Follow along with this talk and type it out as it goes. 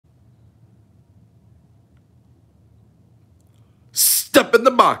Step in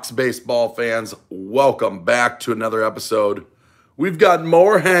the box, baseball fans. Welcome back to another episode. We've got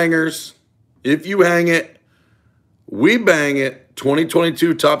more hangers. If you hang it, we bang it.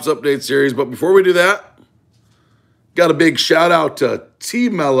 2022 Topps Update Series. But before we do that, got a big shout out to T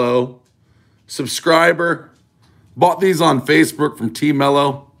Mello, subscriber. Bought these on Facebook from T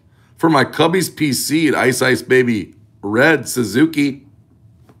Mello for my Cubbies PC at Ice Baby Red Suzuki.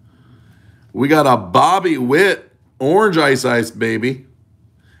 We got a Bobby Witt Orange Ice Baby.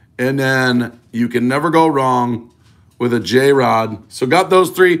 And then you can never go wrong with a J-Rod. So got those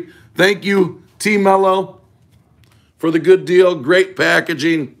three. Thank you, T Mello, for the good deal. Great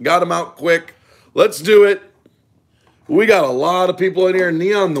packaging. Got them out quick. Let's do it. We got a lot of people in here.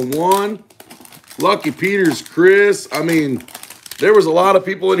 Neon the One. Lucky Peters, Chris. I mean, there was a lot of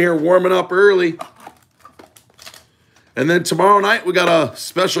people in here warming up early. And then tomorrow night, we got a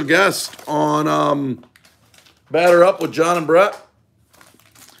special guest on Batter Up with John and Brett.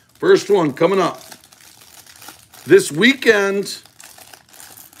 First one coming up. This weekend,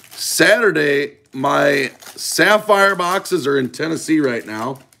 Saturday, my Sapphire boxes are in Tennessee right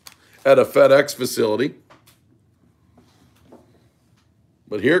now at a FedEx facility.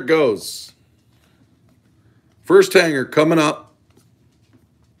 But here it goes. First hanger coming up.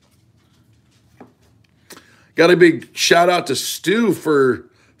 Got a big shout out to Stu for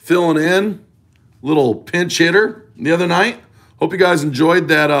filling in. Little pinch hitter the other night. Hope you guys enjoyed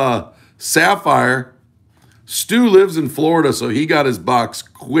that Sapphire. Stu lives in Florida, so he got his box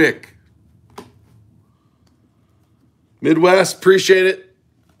quick. Midwest, appreciate it.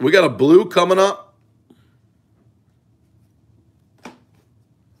 We got a blue coming up.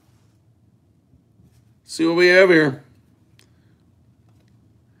 See what we have here.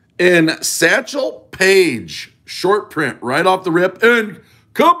 And Satchel Paige, short print, right off the rip. And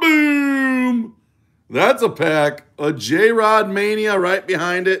kaboom! That's a pack. A J-Rod Mania right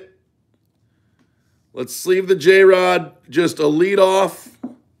behind it. Let's sleeve the J-Rod. Just a lead-off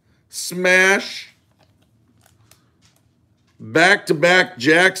smash. Back-to-back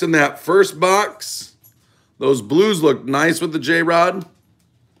jacks in that first box. Those blues look nice with the J-Rod.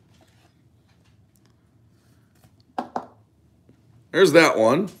 There's that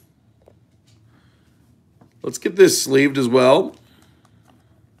one. Let's get this sleeved as well.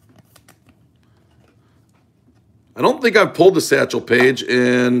 I don't think I've pulled the Satchel Paige,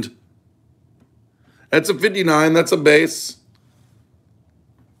 and that's a 59. That's a base.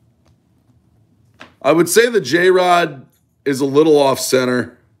 I would say the J-Rod is a little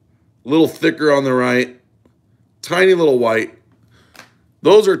off-center, a little thicker on the right, tiny little white.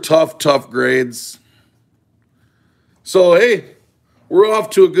 Those are tough grades. So, hey, we're off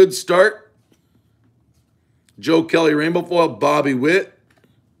to a good start. Joe Kelly Rainbow Foil, Bobby Witt.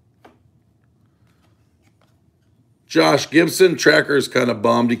 Josh Gibson, Tracker's kind of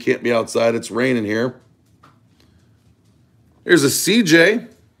bummed. He can't be outside. It's raining here. Here's a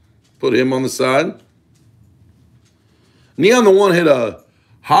CJ. Put him on the side. Neon the One hit a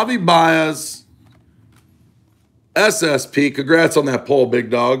Javi Baez SSP. Congrats on that poll, big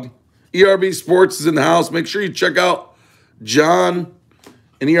dog. ERB Sports is in the house. Make sure you check out John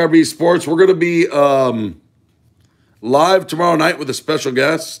and ERB Sports. We're going to be live tomorrow night with a special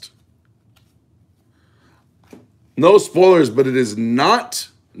guest. No spoilers, but it is not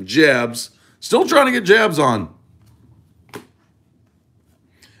jabs. Still trying to get jabs on.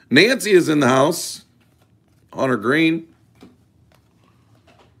 Nancy is in the house. Hunter Green.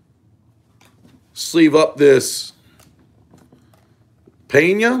 Sleeve up this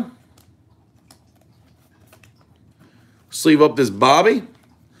Pena. Sleeve up this Bobby.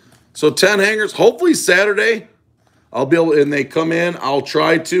 So 10 hangers. Hopefully Saturday I'll be able, and they come in, I'll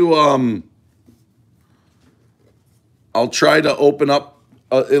try to open up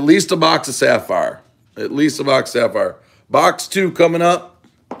at least a box of Sapphire. At least a box of Sapphire. Box 2 coming up.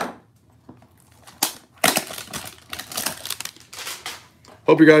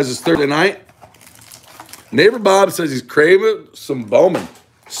 Hope you guys, it's Thursday night. Neighbor Bob says he's craving some Bowman.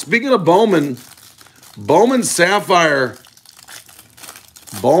 Speaking of Bowman, Bowman Sapphire,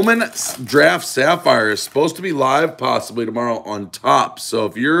 Bowman Draft Sapphire is supposed to be live possibly tomorrow on Topps. So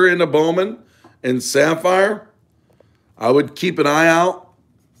if you're into Bowman and Sapphire, I would keep an eye out.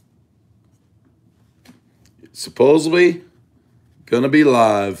 Supposedly going to be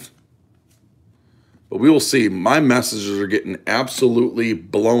live. But we will see. My messages are getting absolutely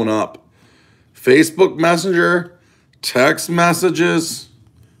blown up. Facebook Messenger, text messages,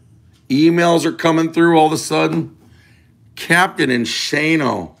 emails are coming through all of a sudden. Captain and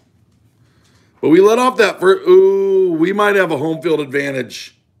Shano. But we let off that for, ooh, we might have a home field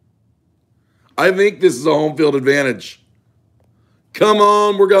advantage. I think this is a home field advantage. Come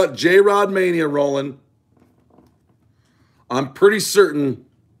on, we got J-Rod Mania rolling. I'm pretty certain.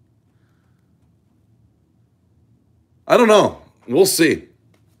 I don't know. We'll see.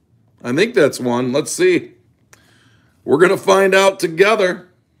 I think that's one. Let's see. We're going to find out together.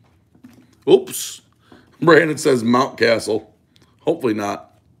 Oops. Brandon says Mount Castle. Hopefully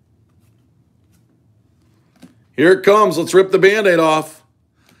not. Here it comes. Let's rip the Band-Aid off.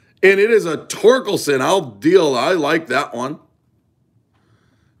 And it is a Torkelson. I like that one.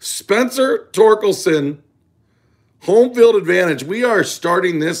 Spencer Torkelson. Home field advantage. We are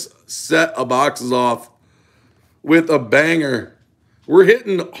starting this set of boxes off with a banger. We're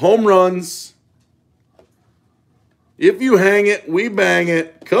hitting home runs. If you hang it, we bang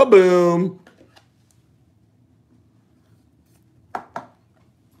it. Kaboom.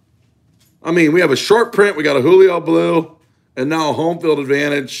 I mean, we have a short print. We got a Julio blue. And now a home field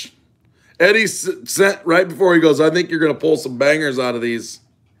advantage. Eddie sent right before he goes, I think you're going to pull some bangers out of these.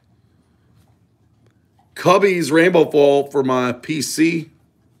 Cubbies rainbow foil for my PC.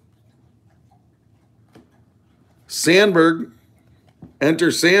 Sandberg.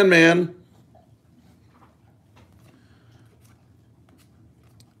 Enter Sandman.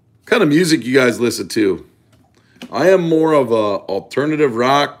 What kind of music you guys listen to? I am more of a alternative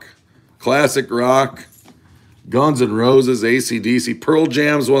rock, classic rock, Guns N' Roses, AC/DC. Pearl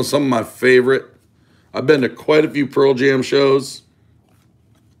Jam's some of my favorite. I've been to quite a few Pearl Jam shows.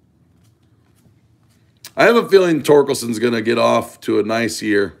 I have a feeling Torkelson's going to get off to a nice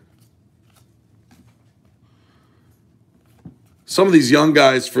year. Some of these young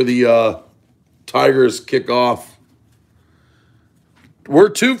guys for the Tigers kick off. We're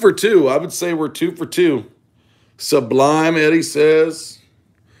 2 for 2. I would say we're 2 for 2. Sublime, Eddie says.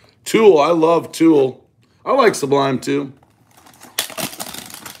 Tool, I love Tool. I like Sublime too.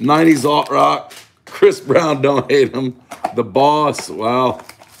 90s alt rock. Chris Brown, don't hate him. The Boss, wow.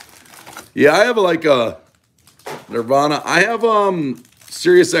 Yeah, I have like a Nirvana. I have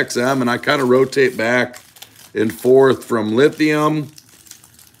Sirius XM, and I kind of rotate back and forth from Lithium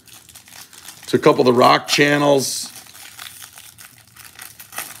to a couple of the rock channels.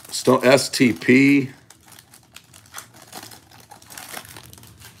 STP.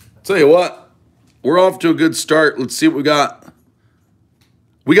 Tell you what, we're off to a good start. Let's see what we got.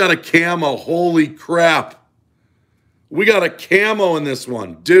 We got a camo. Holy crap. We got a camo in this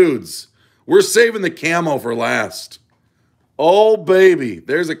one. Dudes, we're saving the camo for last. Oh, baby.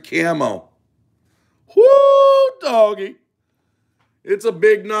 There's a camo. Whoo, doggy. It's a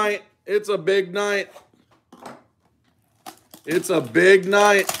big night. It's a big night. It's a big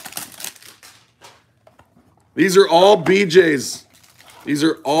night. These are all BJs. These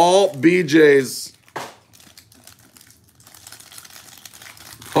are all BJs.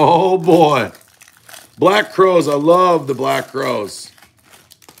 Oh, boy. Black Crows. I love the Black Crows.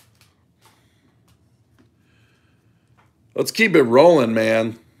 Let's keep it rolling,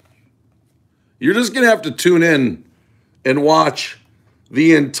 man. You're just going to have to tune in and watch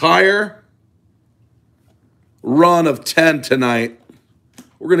the entire run of 10 tonight.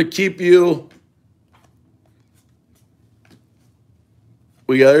 We're going to keep you.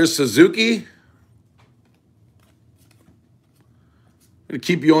 We got there's Suzuki. Going to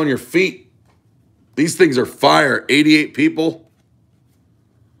keep you on your feet. These things are fire. 88 people.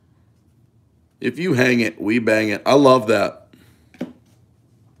 If you hang it, we bang it. I love that.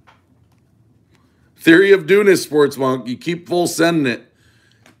 Theory of Dooness, Sports Monk. You keep full sending it.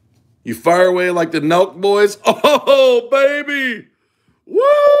 You fire away like the Nelk boys. Oh, baby.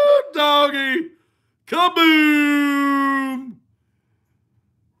 Woo, doggy. Kaboom.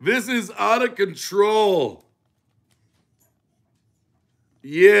 This is out of control.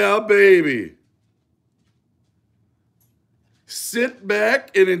 Yeah, baby. Sit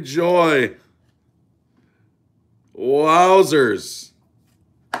back and enjoy. Wowzers.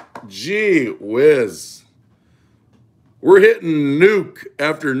 Gee whiz. We're hitting nuke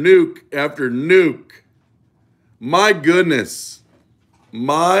after nuke after nuke. My goodness.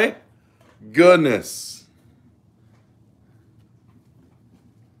 My goodness.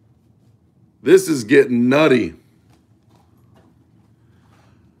 This is getting nutty.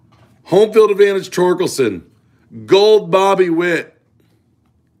 Home field advantage Torkelson. Gold Bobby Witt.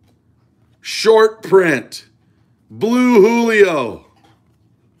 Short print. Blue Julio.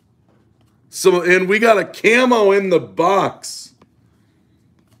 And we got a camo in the box.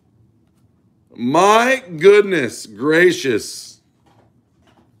 My goodness gracious.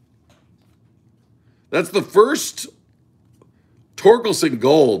 That's the first Torkelson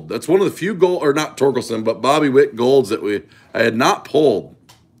gold. That's one of the few gold, or not Torkelson, but Bobby Witt golds that I had not pulled.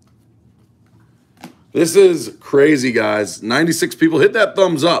 This is crazy, guys. 96 people. Hit that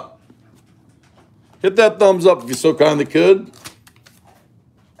thumbs up. Hit that thumbs up if you so kindly could.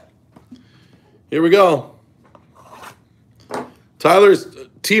 Here we go. Tyler's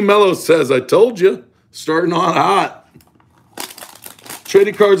T Mello says, I told you. Starting on hot.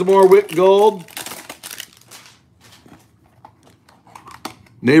 Trading cards more Wick Gold.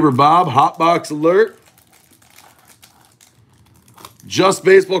 Neighbor Bob, Hot Box Alert. Just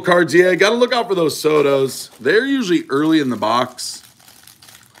baseball cards. Yeah, got to look out for those Sotos. They're usually early in the box.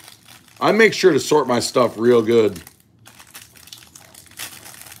 I make sure to sort my stuff real good.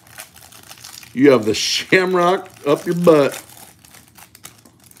 You have the Shamrock up your butt.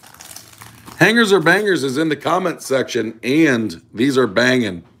 Hangers or bangers is in the comment section, and these are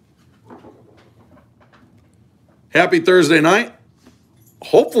banging. Happy Thursday night.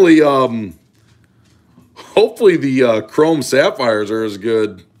 Hopefully the Chrome Sapphires are as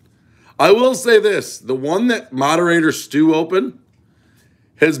good. I will say this. The one that moderator Stu opened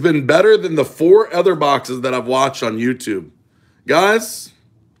has been better than the 4 other boxes that I've watched on YouTube. Guys,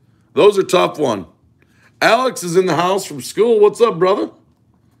 those are tough one. Alex is in the house from school. What's up, brother?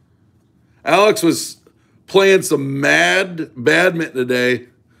 Alex was playing some mad badminton today.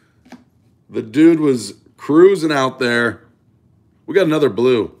 The dude was cruising out there. We got another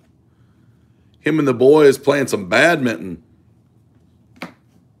blue. Him and the boys playing some badminton.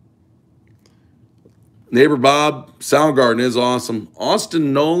 Neighbor Bob, Soundgarden is awesome.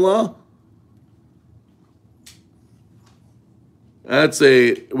 Austin Nola.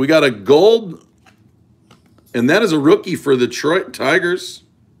 We got a gold, and that is a rookie for the Detroit Tigers.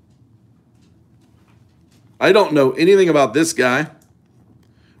 I don't know anything about this guy.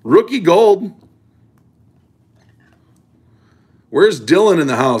 Rookie gold. Where's Dylan in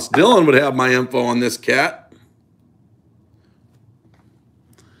the house? Dylan would have my info on this cat.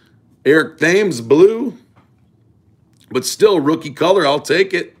 Eric Thames, blue. But still, rookie color. I'll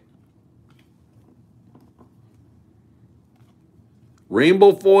take it.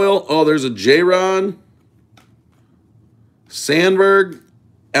 Rainbow foil. Oh, there's a J-Rod. Sandberg.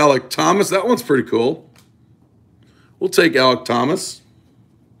 Alec Thomas. That one's pretty cool. We'll take Alec Thomas.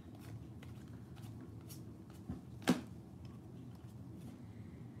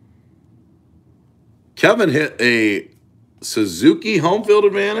 Kevin hit a Suzuki home field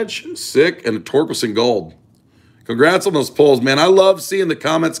advantage. Sick. And a Torkelson gold. Congrats on those polls, man. I love seeing the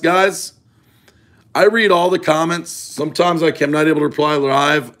comments, guys. I read all the comments. Sometimes I'm not able to reply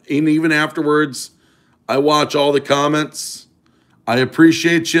live. And even afterwards, I watch all the comments. I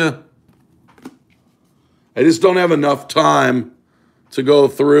appreciate you. I just don't have enough time to go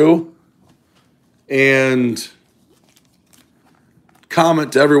through and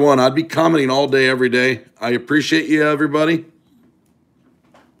comment to everyone. I'd be commenting all day, every day. I appreciate you, everybody.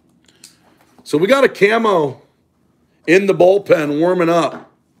 So we got a camo in the bullpen warming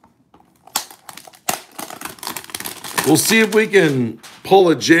up. We'll see if we can pull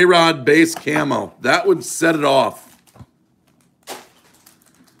a J-Rod base camo. That would set it off.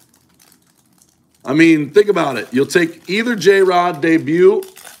 I mean, think about it. You'll take either J-Rod debut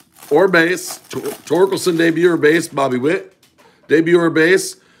or base, Torkelson debut or base, Bobby Witt debut or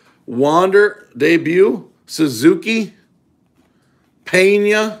base, Wander debut, Suzuki,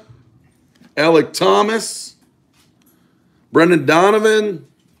 Pena, Alec Thomas, Brendan Donovan.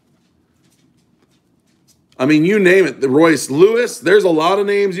 I mean, you name it. The Royce Lewis. There's a lot of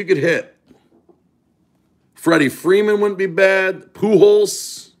names you could hit. Freddie Freeman wouldn't be bad.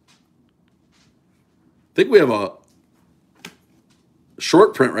 Pujols. I think we have a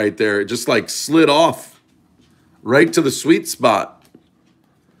short print right there. It just like slid off right to the sweet spot.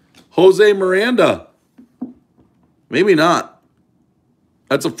 Jose Miranda. Maybe not.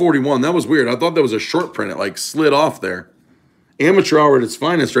 That's a 41. That was weird. I thought that was a short print. It like slid off there. Amateur hour at its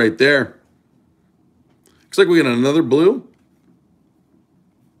finest right there. Looks like we got another blue.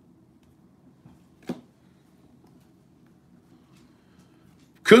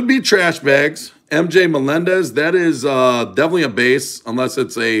 Could be trash bags. MJ Melendez, that is definitely a base, unless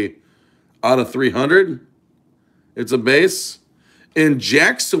it's a out of 300. It's a base. And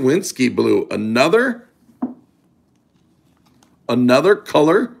Jack Sawinski blue, another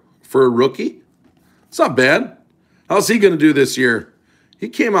color for a rookie. It's not bad. How's he going to do this year? He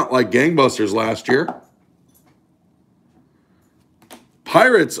came out like gangbusters last year.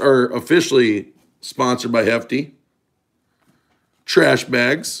 Pirates are officially sponsored by Hefty. Trash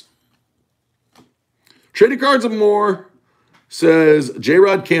bags. Trading cards and more says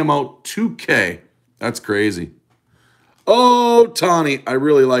J-Rod Camo 2K. That's crazy. Oh, Tawny. I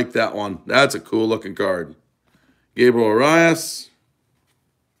really like that one. That's a cool looking card. Gabriel Arias.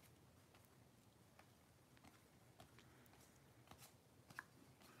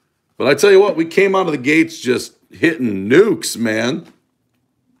 But I tell you what, we came out of the gates just hitting nukes, man.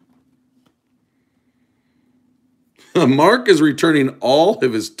 Mark is returning all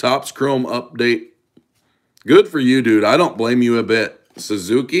of his Topps Chrome update. Good for you, dude. I don't blame you a bit.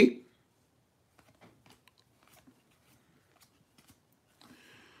 Suzuki.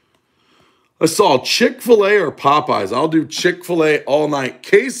 I saw Chick-fil-A or Popeyes. I'll do Chick-fil-A all night.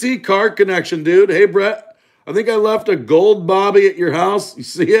 KC Card Connection, dude. Hey, Brett. I think I left a gold Bobby at your house. You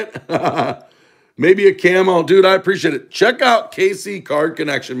see it? Maybe a camo. Dude, I appreciate it. Check out KC Card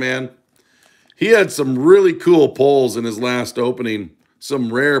Connection, man. He had some really cool pulls in his last opening.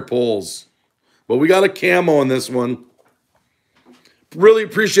 Some rare pulls. But we got a camo in this one. Really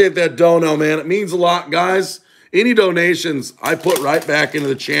appreciate that dono, man. It means a lot, guys. Any donations, I put right back into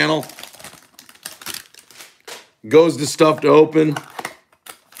the channel. Goes to stuff to open.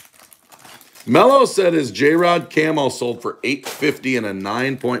 Mello said his J-Rod camo sold for $850 in a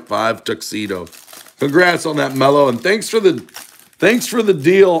 9.5 tuxedo. Congrats on that, Mello, and thanks for the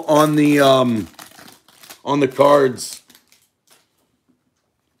deal on the cards.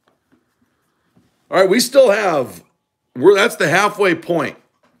 All right, we still have that's the halfway point.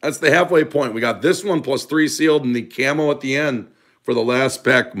 That's the halfway point. We got this one plus 3 sealed and the camo at the end for the last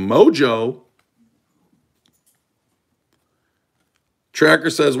pack. Mojo.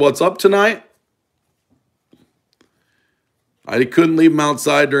 Tracker says, what's up tonight? I couldn't leave him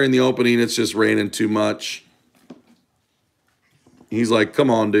outside during the opening. It's just raining too much. He's like, come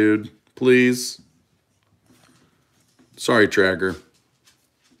on, dude. Please. Sorry, Tracker.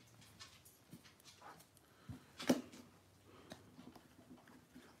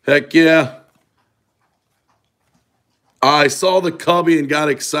 Heck yeah. I saw the Cubby and got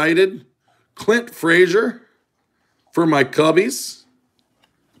excited. Clint Frazier for my Cubbies.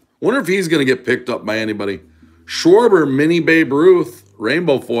 Wonder if he's going to get picked up by anybody. Schwarber, Mini Babe Ruth,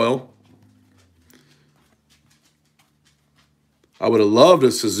 rainbow foil. I would have loved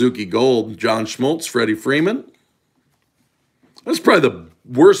a Suzuki Gold. John Schmaltz, Freddie Freeman. That's probably the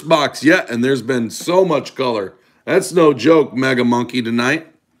worst box yet, and there's been so much color. That's no joke, Mega Monkey, tonight.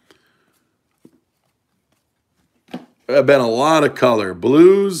 There's been a lot of color.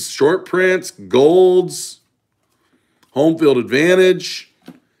 Blues, short prints, golds, home field advantage.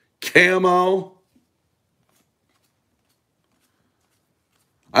 Camo.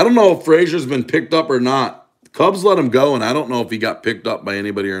 I don't know if Frazier's been picked up or not. The Cubs let him go, and I don't know if he got picked up by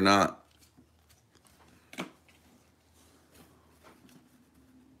anybody or not.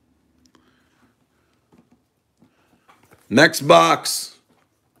 Next box.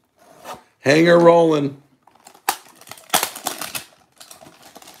 Hanger rolling.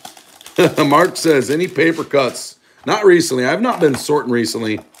 Mark says, any paper cuts? Not recently. I've not been sorting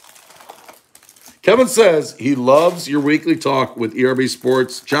recently. Kevin says he loves your weekly talk with ERB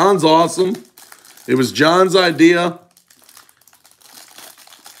Sports. John's awesome. It was John's idea.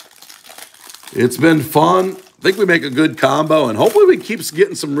 It's been fun. I think we make a good combo, and hopefully we keep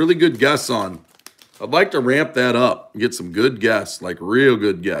getting some really good guests on. I'd like to ramp that up, get some good guests, like real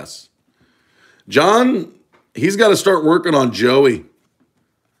good guests. John, he's got to start working on Joey.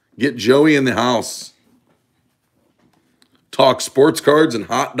 Get Joey in the house. Talk sports cards and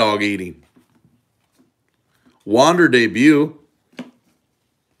hot dog eating. Wander debut.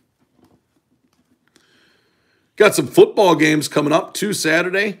 Got some football games coming up. 2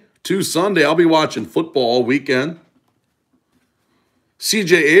 Saturday, 2 Sunday. I'll be watching football all weekend.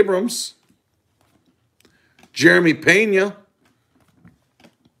 CJ Abrams. Jeremy Pena.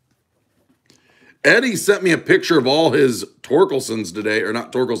 Eddie sent me a picture of all his Torkelsons today. Or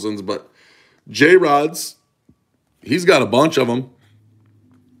not Torkelsons, but J-Rods. He's got a bunch of them.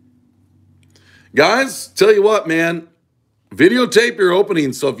 Guys, tell you what, man. Videotape your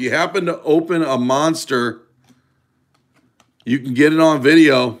opening. So if you happen to open a monster, you can get it on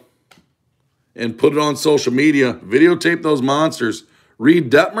video and put it on social media. Videotape those monsters. Reed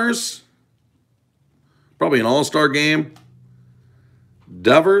Detmers. Probably an all-star game.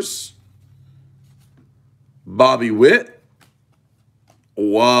 Devers. Bobby Witt.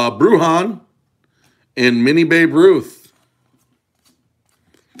 Bruhan. And Mini Babe Ruth.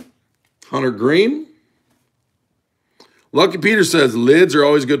 Hunter Green. Lucky Peter says, lids are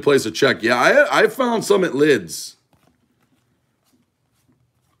always a good place to check. Yeah, I found some at lids.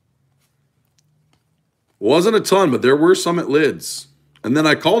 Wasn't a ton, but there were some at lids. And then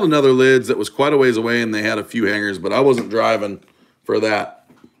I called another lids that was quite a ways away, and they had a few hangers, but I wasn't driving for that.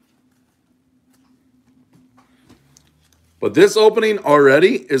 But this opening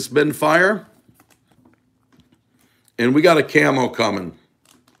already has been fire. And we got a camo coming.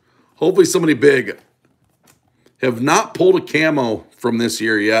 Hopefully somebody big. Have not pulled a camo from this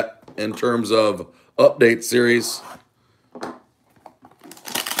year yet. in terms of update series.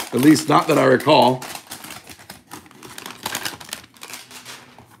 At least not that I recall.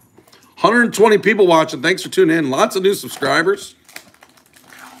 120 people watching. Thanks for tuning in. Lots of new subscribers.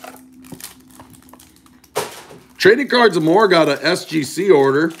 Trading Cards and More got a SGC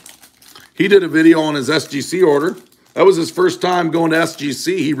order. He did a video on his SGC order. That was his first time going to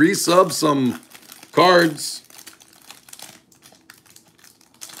SGC. He resubbed some cards.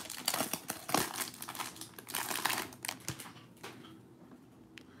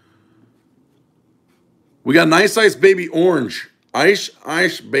 We got Nice Ice Baby Orange.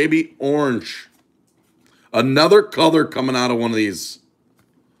 Ice Baby Orange. Another color coming out of one of these.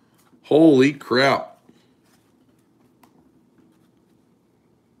 Holy crap.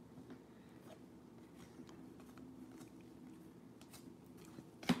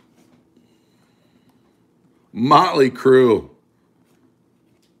 Motley Crue.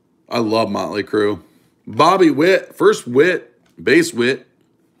 I love Motley Crue. Bobby Witt. First Witt. Base Witt.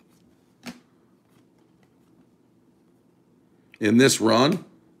 In this run.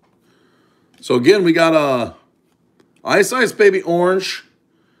 So again, we got a Ice Baby Orange.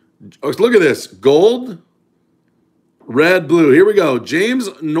 Oh, look at this. Gold, red, blue. Here we go. James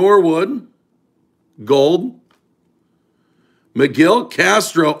Norwood. Gold. Miguel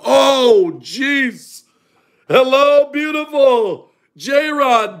Castro. Oh, jeez. Hello, beautiful.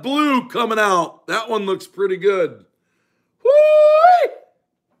 J-Rod, blue coming out. That one looks pretty good. Woo!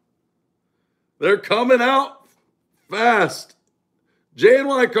 They're coming out fast.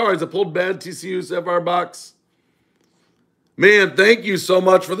 J&Y Cards. I pulled bad TCU Sapphire box. Man, thank you so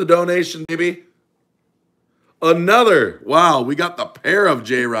much for the donation, baby. Another. Wow, we got the pair of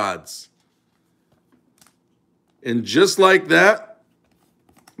J-Rods. And just like that,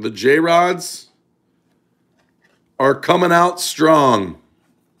 the J-Rods are coming out strong.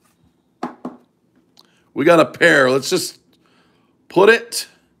 We got a pair. Let's just put it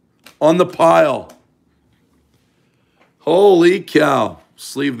on the pile. Holy cow.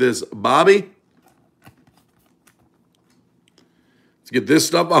 Sleeve this, Bobby. Let's get this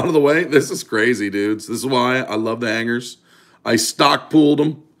stuff out of the way. This is crazy, dudes. This is why I love the hangers. I stock pooled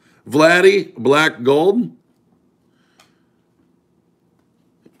them. Vladdy, black gold.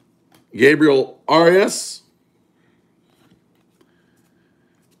 Gabriel Arias.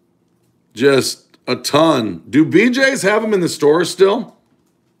 Just a ton. Do BJs have them in the store still?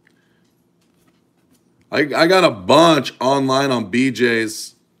 I got a bunch online on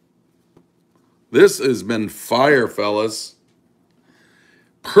BJs. This has been fire, fellas.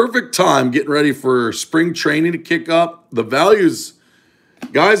 Perfect time getting ready for spring training to kick up. The values,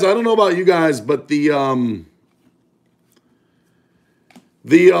 guys, I don't know about you guys, but the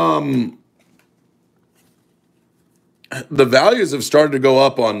values have started to go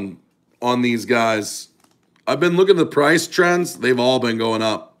up on these guys. I've been looking at the price trends. They've all been going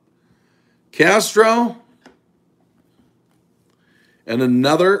up. Castro. And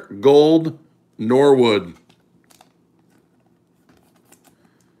another gold Norwood.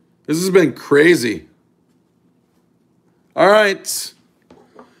 This has been crazy. All right.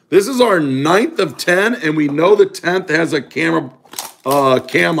 This is our 9th of 10, and we know the 10th has a camo.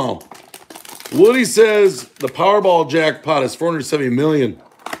 Woody says the Powerball jackpot is $470 million.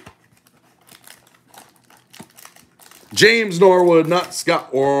 James Norwood, not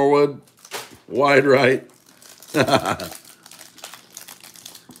Scott Norwood. Wide right.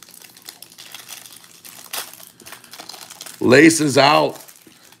 Laces out.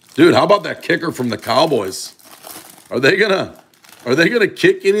 Dude, how about that kicker from the Cowboys? Are they gonna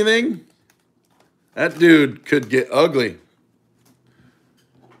kick anything? That dude could get ugly.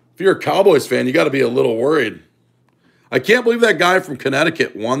 If you're a Cowboys fan, you got to be a little worried. I can't believe that guy from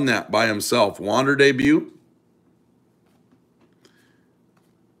Connecticut won that by himself. Wander debut.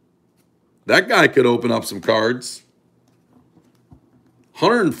 That guy could open up some cards.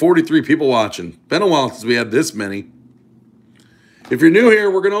 143 people watching. Been a while since we had this many. If you're new here,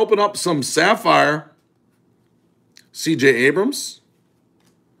 we're going to open up some Sapphire. CJ Abrams.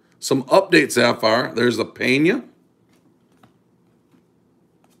 Some update Sapphire. There's a Pena.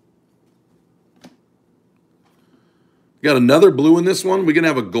 Got another blue in this one. We're going to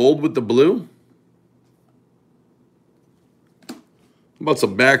have a gold with the blue. How about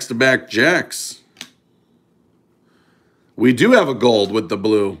some backs-to-back jacks? We do have a gold with the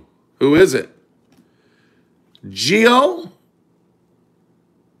blue. Who is it? Gio.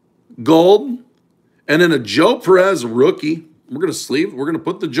 Gold. And then a Joe Perez rookie. We're going to sleeve. We're going to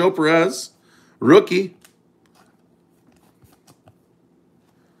put the Joe Perez rookie.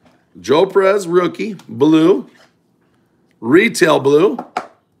 Joe Perez rookie. Blue. Retail blue.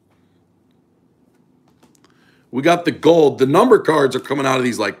 We got the gold. The number cards are coming out of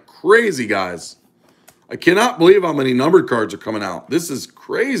these like crazy, guys. I cannot believe how many numbered cards are coming out. This is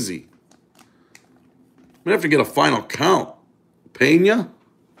crazy. I'm going to have to get a final count. Pena.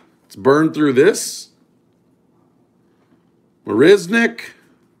 Let's burn through this. Marisnik.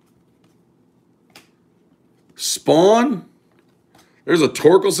 Spawn. There's a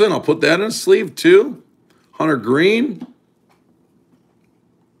Torkelson. I'll put that in a sleeve too. Hunter Green.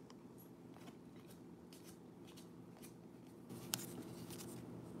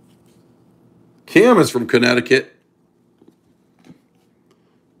 Cam is from Connecticut.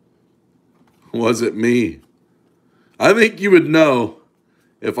 Was it me? I think you would know.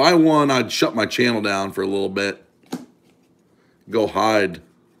 If I won, I'd shut my channel down for a little bit. Go hide.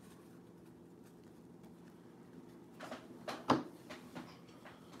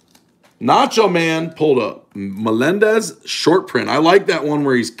 Nacho Man pulled up. Melendez short print. I like that one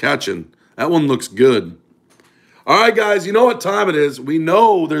where he's catching. That one looks good. All right, guys, you know what time it is. We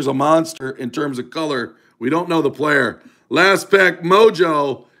know there's a monster in terms of color. We don't know the player. Last pack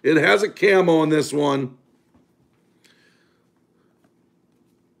Mojo. It has a camo in this one.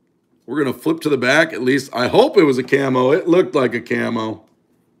 We're going to flip to the back. At least I hope it was a camo. It looked like a camo.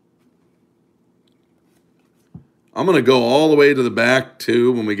 I'm going to go all the way to the back,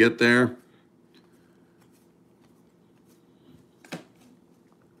 too, when we get there.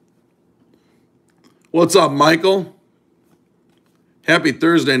 What's up, Michael? Happy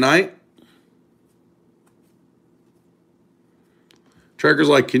Thursday night. Trekker's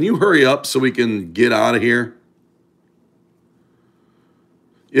like, can you hurry up so we can get out of here?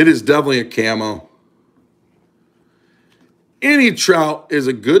 It is definitely a camo. Any trout is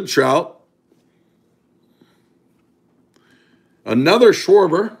a good trout. Another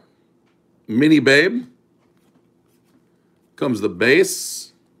Schwarber. Mini Babe. Comes the base.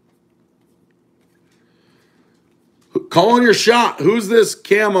 Calling your shot. Who's this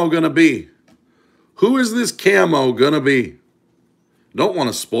camo going to be? Who is this camo going to be? Don't want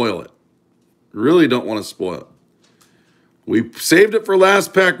to spoil it. Really don't want to spoil it. We saved it for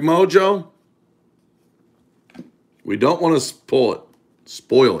last pack Mojo. We don't want to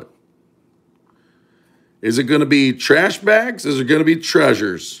spoil it. Is it going to be trash bags? Is it going to be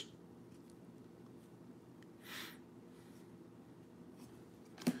treasures?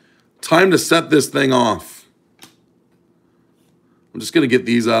 Time to set this thing off. I'm just going to get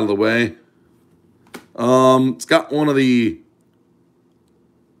these out of the way. It's got one of the...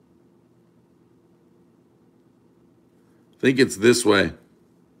 I think it's this way.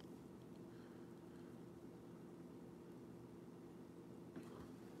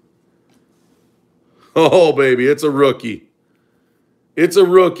 Oh, baby, it's a rookie. It's a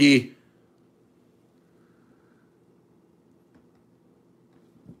rookie.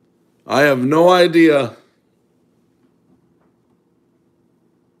 I have no idea.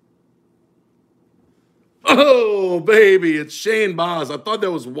 Oh, baby, it's Shane Boz. I thought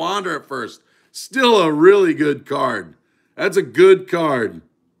that was Wander at first. Still a really good card. That's a good card.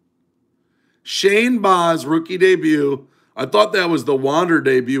 Shane Boz, rookie debut. I thought that was the Wander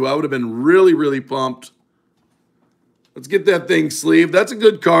debut. I would have been really, really pumped. Let's get that thing sleeved. That's a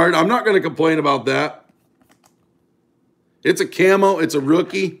good card. I'm not going to complain about that. It's a camo. It's a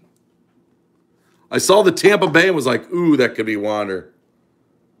rookie. I saw the Tampa Bay and was like, ooh, that could be Wander.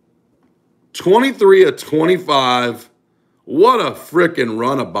 23 of 25. What a freaking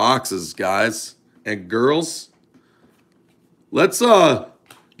run of boxes, guys and girls. Let's get a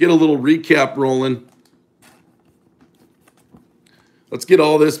little recap rolling. Let's get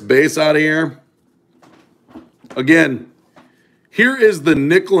all this base out of here. Again, here is the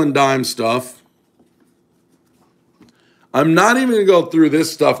nickel and dime stuff. I'm not even going to go through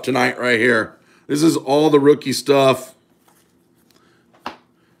this stuff tonight right here. This is all the rookie stuff.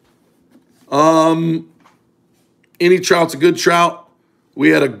 Any trout's a good trout. We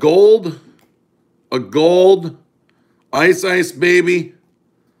had a gold, Ice Baby,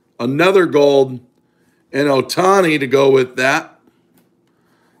 another gold, and Otani to go with that.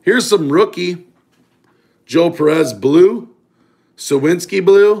 Here's some rookie. Joe Perez blue, Sawinski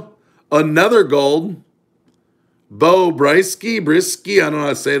blue, another gold, Bo Brisky, I don't know how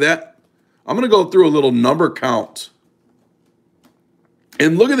to say that. I'm going to go through a little number count.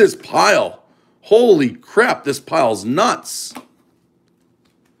 And look at this pile. Holy crap, this pile's nuts.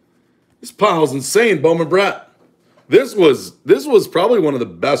 This pile's insane, Bowman Brett. This was probably one of the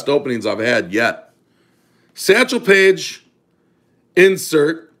best openings I've had yet. Satchel Paige,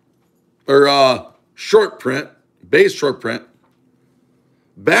 insert, or short print, base short print.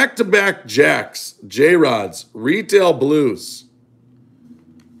 Back-to-back Jacks, J-Rods, Retail Blues.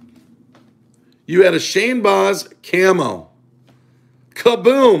 You had a Shane Boz camo.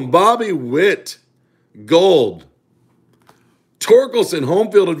 Kaboom, Bobby Witt, gold. Torkelson,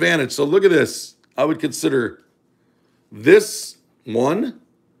 home field advantage. So look at this. I would consider this 1,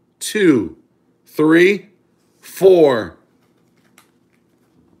 2, 3, 4,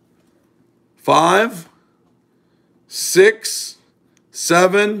 5, 6,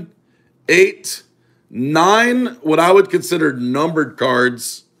 7, 8, 9, what I would consider numbered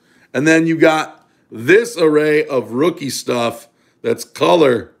cards. And then you got this array of rookie stuff that's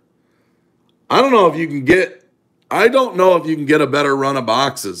color. I don't know if you can get a better run of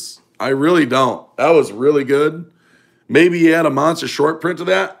boxes. I really don't. That was really good. Maybe you had a monster short print of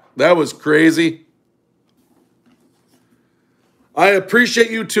that. That was crazy. I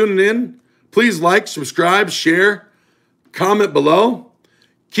appreciate you tuning in. Please like, subscribe, share, comment below.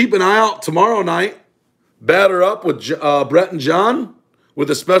 Keep an eye out tomorrow night. Batter up with Brett and John with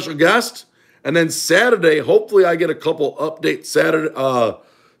a special guest. And then Saturday, hopefully I get a couple update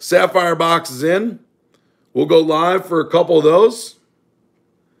Sapphire boxes in. We'll go live for a couple of those.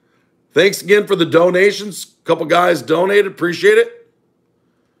 Thanks again for the donations. A couple guys donated. Appreciate it.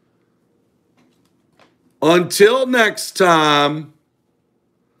 Until next time.